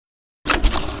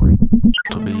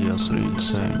Tobias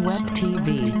Rydsängs. Web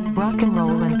TV, rock and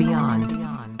roll and beyond.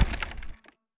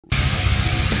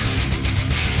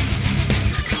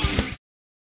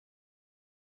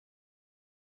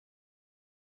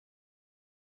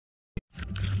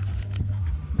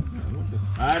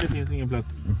 Nej, det finns ingen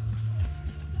plats.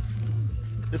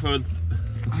 Det är fullt.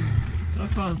 Ja,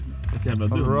 fan. Det är så jävla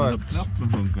dumt. Right. Knappen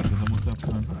funkar så jag måste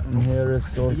öppna den här. And here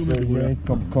is also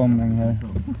Jacob coming here.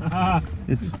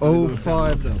 It's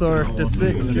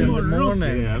 05:36 in the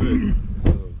morning.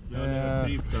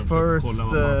 First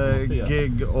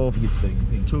gig of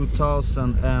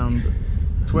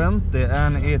 2020,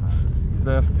 and it's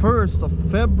the 1st of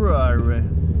February.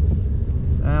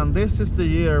 And this is the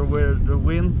year where the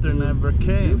winter never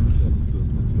came.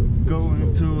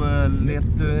 Going to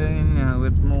Lithuania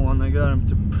with Månegarm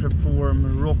to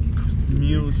perform rock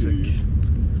music.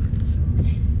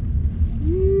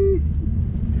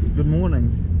 Good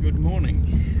morning. Good morning.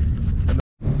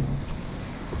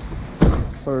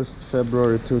 1st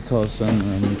February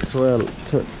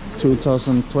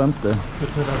 2020.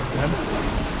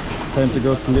 Time to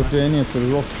go to Lithuania to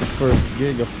rock the first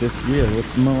gig of this year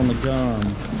with Månegarm.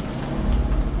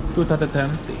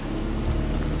 2030.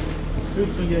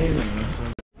 Ut med grejerna.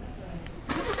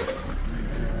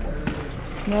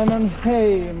 Nej men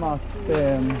hej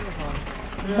Martin!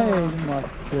 Hej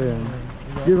Martin!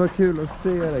 Gud vad kul att se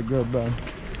dig gubben!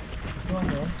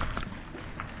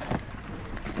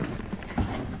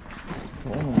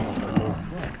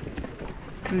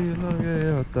 Fina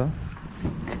grejer vet du.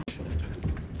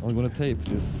 I'm gonna tape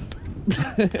this.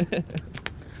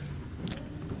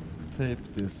 Tape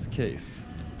this case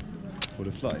for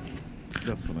the flights.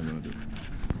 That's what I'm gonna do.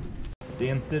 Det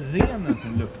är inte renen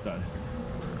som luktar.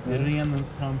 Det är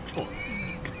renens transport.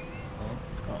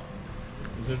 Ja.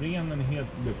 Så renen är helt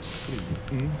luktfri.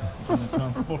 Det är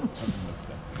transporten som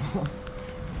luktar.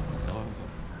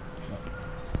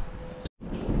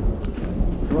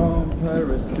 From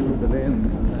Paris to Berlin,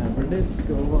 every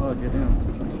disco I get in.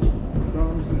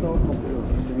 From Stockholm to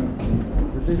Helsinki,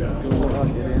 every disco I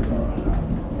get in.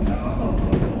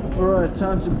 Alright,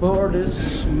 time to board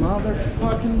this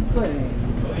motherfucking plane.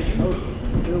 Oh,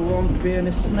 there won't be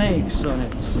any snakes on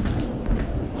it.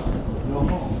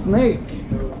 Snake!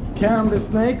 Candy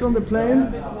snake on the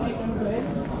plane?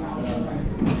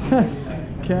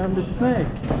 Candy snake.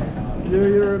 Do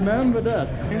you remember that?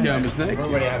 Candy snake.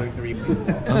 Already having 3 people.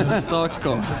 I'm in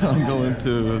Stockholm. I'm going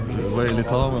to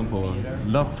Lithuania på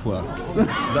Latvia.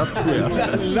 Latvia.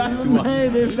 Nej,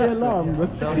 det är fel land.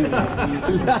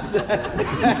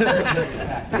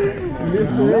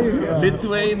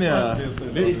 Lithuania.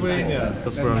 Lithuania.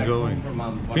 That's where I'm going.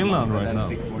 Finland right now.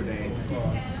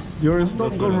 You're in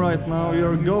Stockholm right now.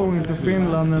 You're going to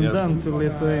Finland and Yes. then to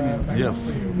Lithuania.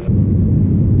 Yes.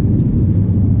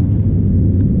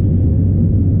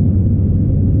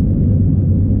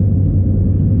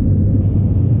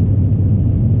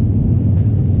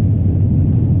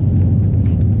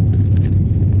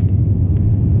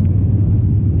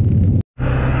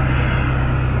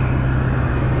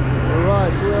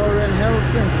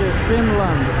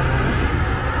 Finland.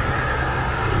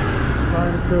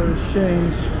 Time to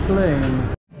change plane.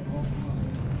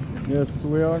 Yes,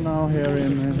 we are now here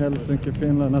in Helsinki,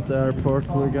 Finland at the airport.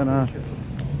 We're gonna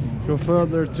go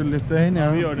further to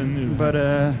Lithuania. Vi gör det nu. But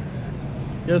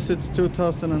yes, it's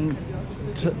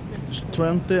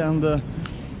 2020 and the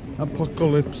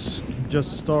apocalypse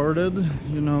just started.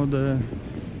 You know, the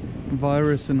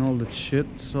virus and all that shit.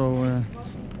 So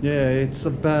yeah, it's a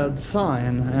bad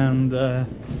sign, and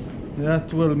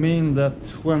that will mean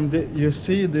that when you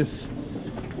see this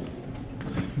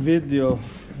video,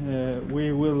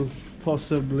 we will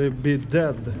possibly be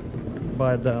dead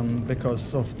by then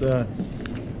because of the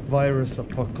virus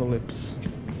apocalypse.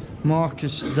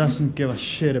 Marcus doesn't give a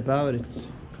shit about it.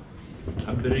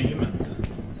 Jag bryr mig.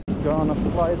 Gonna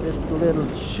fly this little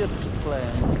shit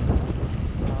plane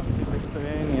to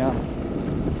Lithuania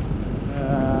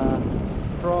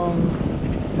from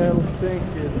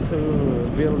Helsinki to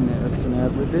Vilnius, and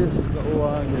every disco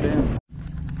I get in.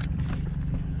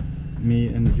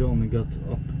 Me and Johnny got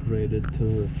upgraded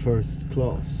to first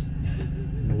class.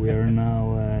 We are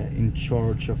now in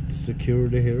charge of the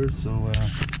security here, so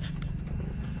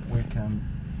we can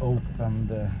open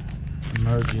the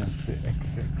emergency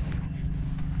exits.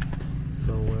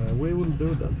 So we will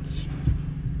do that.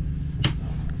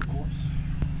 Of course.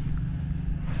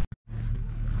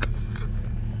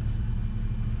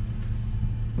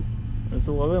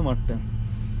 Sover Martin?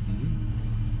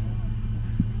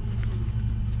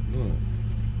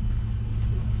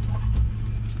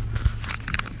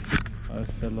 I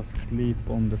fell asleep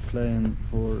on the plane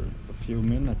for a few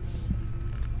minutes.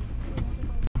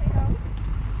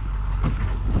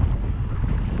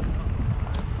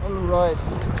 Alright,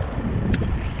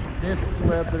 this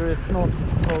weather is not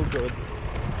so good.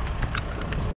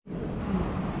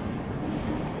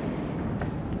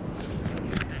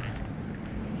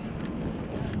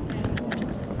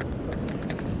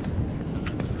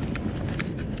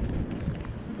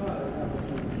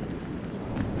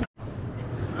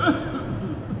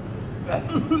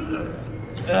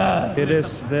 It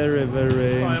is very,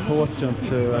 very important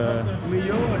to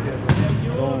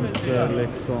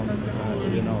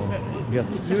don't you know, get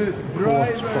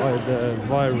caught by the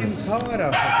virus.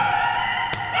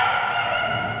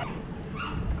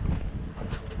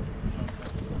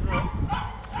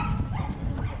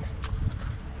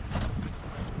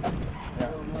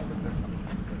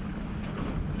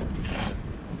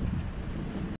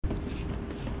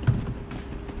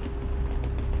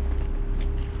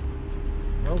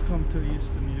 Welcome to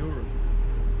Eastern Europe.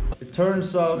 It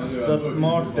turns out that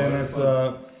Martin is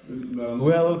a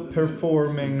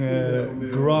well-performing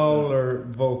growler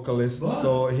vocalist,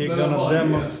 so he's gonna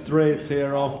demonstrate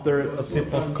here after a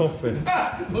sip of coffee.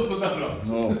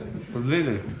 No, but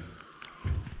later,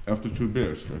 after 2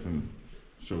 beers, I can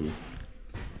show you.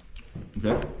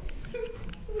 Okay?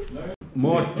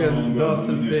 Martin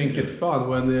doesn't think it's fun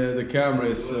when the camera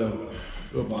is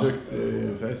upptryckt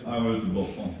i Facebook. Jag var ute i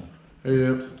Boston.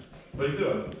 Vad gick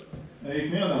du? Jag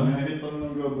gick ner där, men jag hittade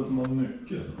någon gubbe som hade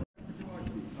nyckel.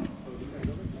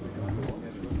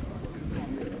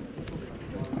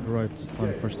 Right, it's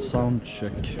time for sound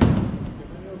check.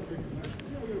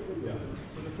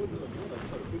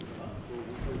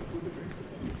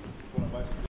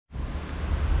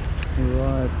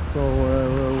 Right, so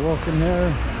we're walking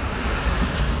here,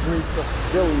 streets of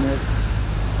Vilnius,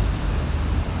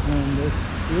 and it's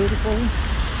beautiful,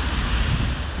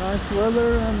 nice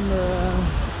weather and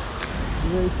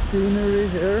great scenery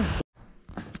here.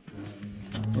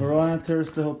 Alright,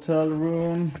 here's the hotel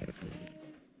room.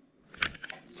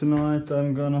 Tonight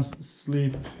I'm gonna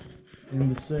sleep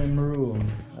in the same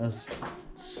room as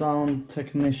sound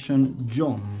technician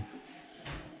John.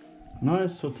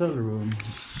 Nice hotel room.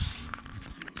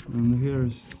 And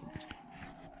here's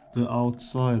the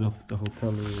outside of the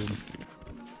hotel room.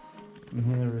 And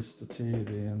here is the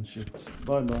TV and shit.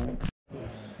 Bye bye.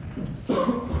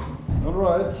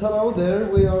 Alright, hello there.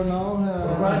 We are now...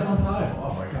 Right on time.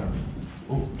 Oh my god.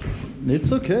 Oh.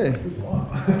 It's okay.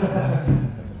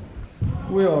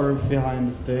 We are behind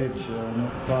the stage and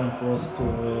it's time for us to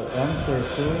enter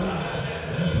soon.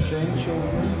 Change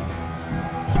over.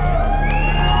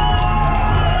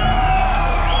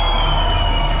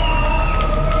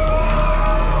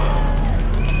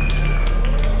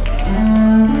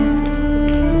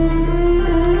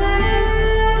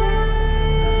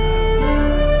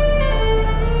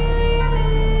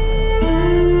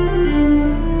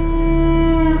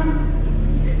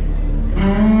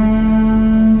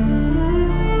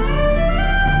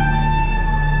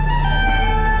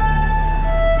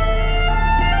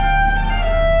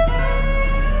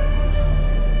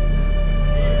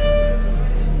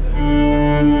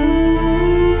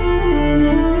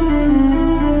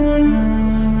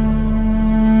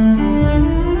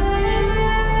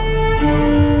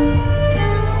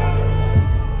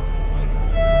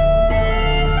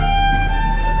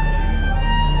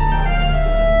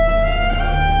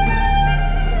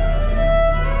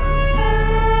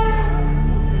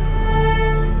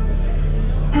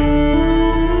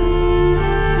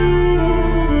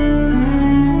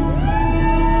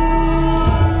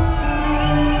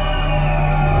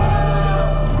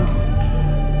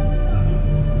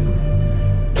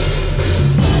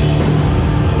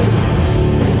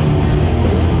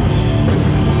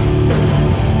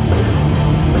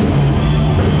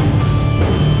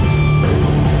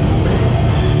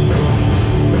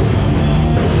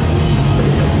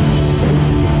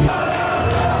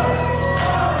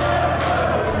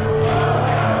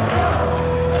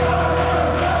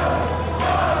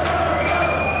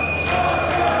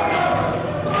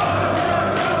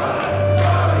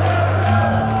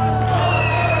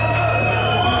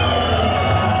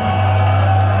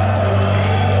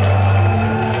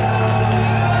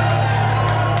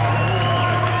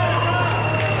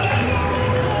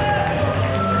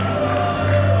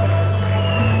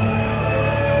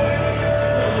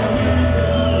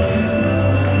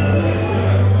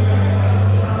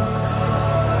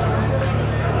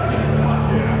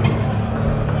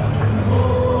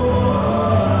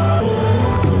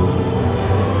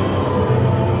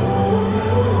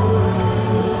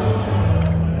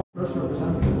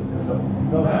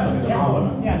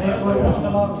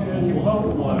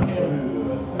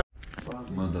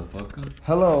 Motherfucker.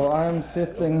 Hello, I'm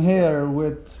sitting here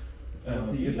with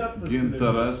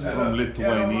Ginteres from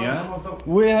Lithuania.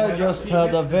 We had just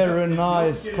had a very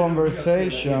nice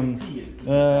conversation.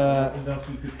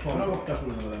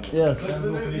 Yes.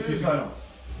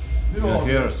 Your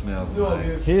hair smells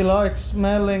nice. He likes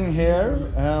smelling hair,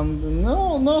 and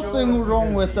no, nothing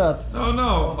wrong with that.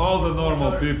 No, all the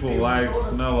normal people like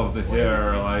smell of the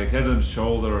hair, like Head and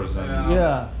Shoulders and...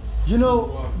 Yeah, you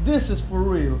know, this is for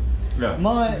real. Yeah.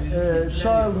 My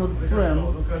childhood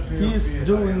friend, he's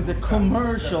doing the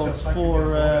commercials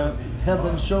for Head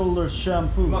and Shoulders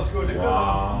shampoo.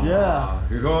 Wow. Yeah.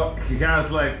 He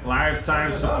has like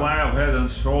lifetime supply of Head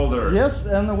and Shoulders. Yes,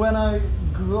 and when I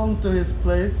go to his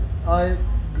place, I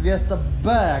get a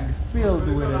bag filled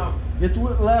with it. It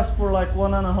will last for like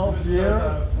 1.5 years.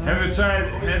 Have you tried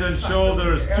Head and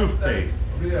Shoulders toothpaste?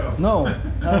 No,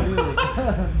 have you?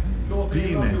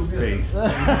 Penis paste.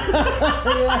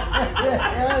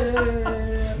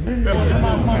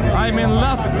 I'm in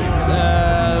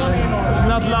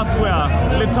not Latvia,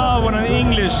 Litauen and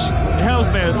English. Help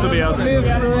me, Tobias.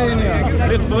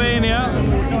 Lithuania.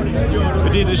 We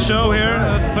did a show here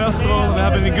at the festival. We're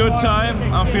having a good time.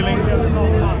 I'm feeling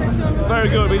very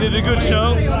good. We did a good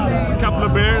show. A couple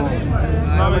of beers. So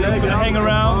now we're just gonna hang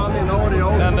around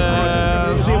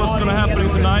and see what's gonna happen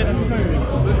tonight.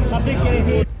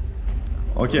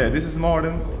 Okay, this is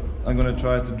Martin. I'm gonna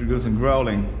try to do some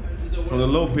growling from the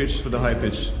low pitch to the high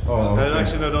pitch. Oh, okay. I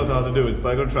actually don't know how to do it,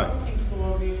 but I'm gonna try.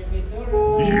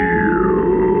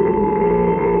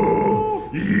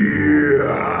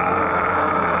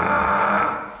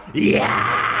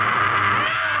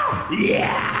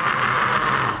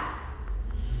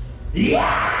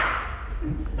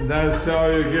 That's how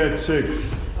you get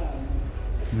chicks.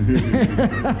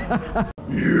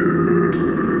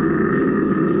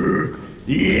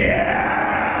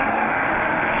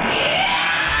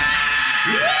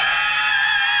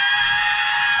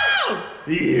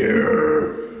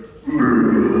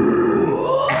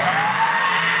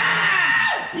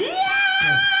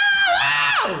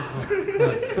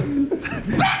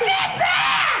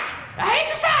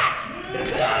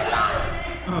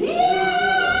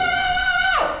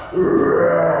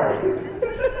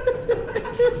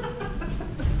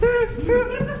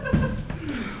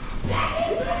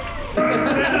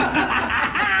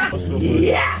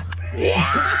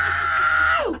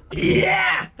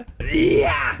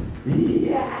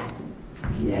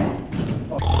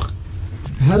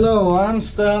 Hello, I'm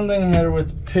standing here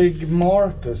with Pig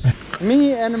Marcus.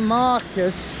 Me and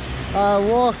Marcus are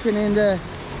walking in the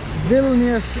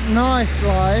Vilnius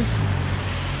nightlife.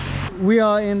 We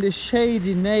are in the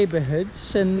shady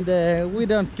neighborhoods and we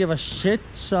don't give a shit,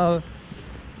 so...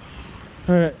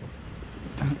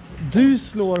 Du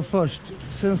slår först,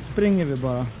 sen springer vi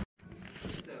bara.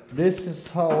 This is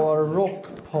how our rock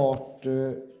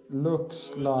party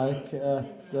looks like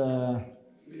at the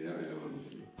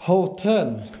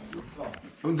hotel.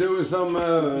 I'm doing some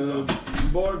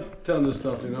bartender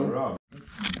stuff, you know.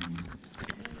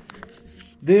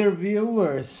 Dear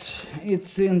viewers,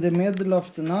 it's in the middle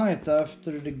of the night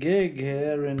after the gig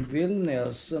here in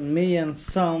Vilnius, and me and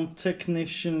sound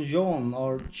technician John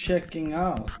are checking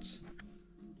out.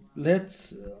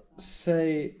 Let's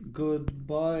say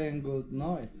goodbye and good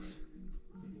night.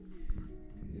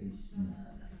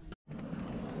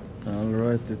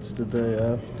 Alright, it's the day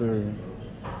after.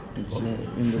 It's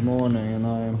in the morning and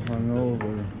I am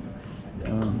hungover.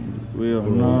 We are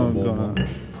now gonna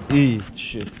eat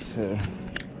shit here.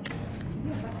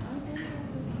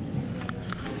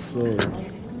 So,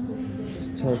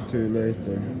 talk to you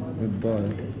later.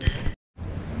 Goodbye.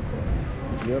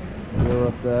 Yep, we're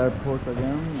at the airport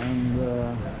again, and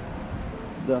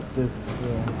that is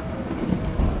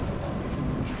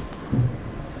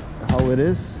how it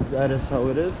is. That is how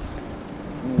it is.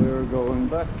 And we're going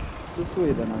back to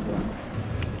Sweden again.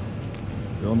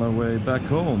 We're on our way back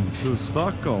home to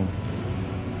Stockholm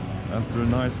after a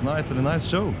nice night and a nice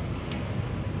show.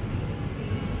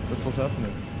 That's what's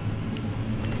happening.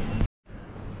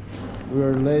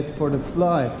 We're late for the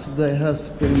flight. They has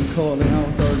been calling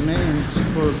out our names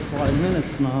for 5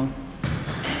 minutes now.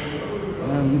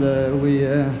 And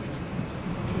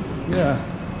yeah,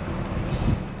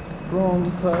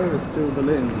 from Paris to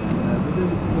Berlin.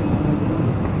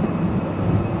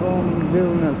 From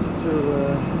Vilnius to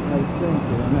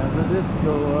Helsinki. Never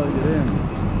disco again.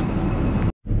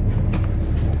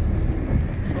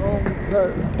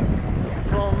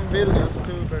 From Vilnius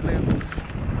to Berlin.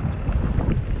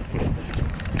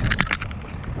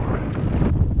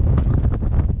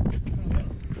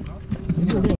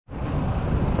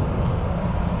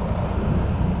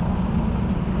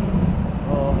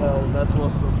 Oh hell, that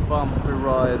was a bumpy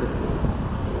ride.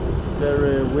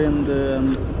 very windy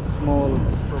and small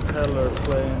propeller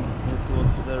plane. It was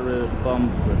very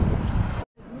bumpy.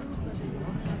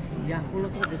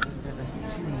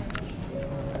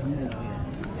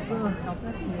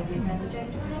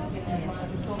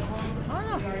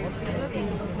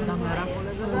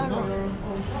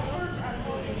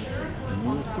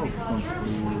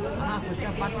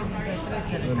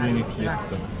 Det blir inget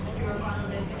klippt.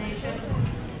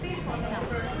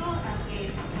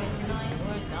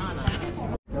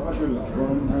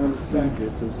 Från Helsinki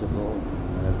till Stockholm.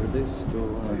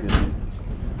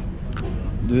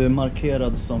 Du är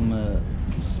markerad som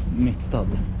smittad.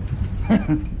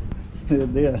 Det är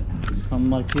det. Han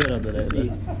markerade dig.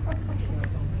 Precis.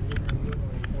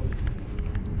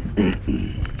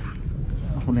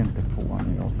 Håll inte på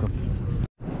nu, Jakob.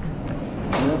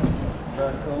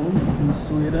 Back home in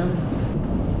Sweden.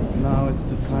 Now it's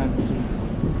the time to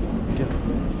get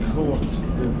caught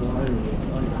the virus.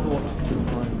 I caught the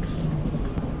virus.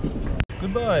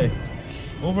 Goodbye.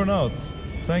 Over and out.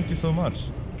 Thank you so much.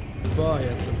 Bye,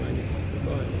 everybody.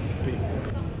 Bye, people.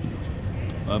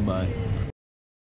 Bye bye.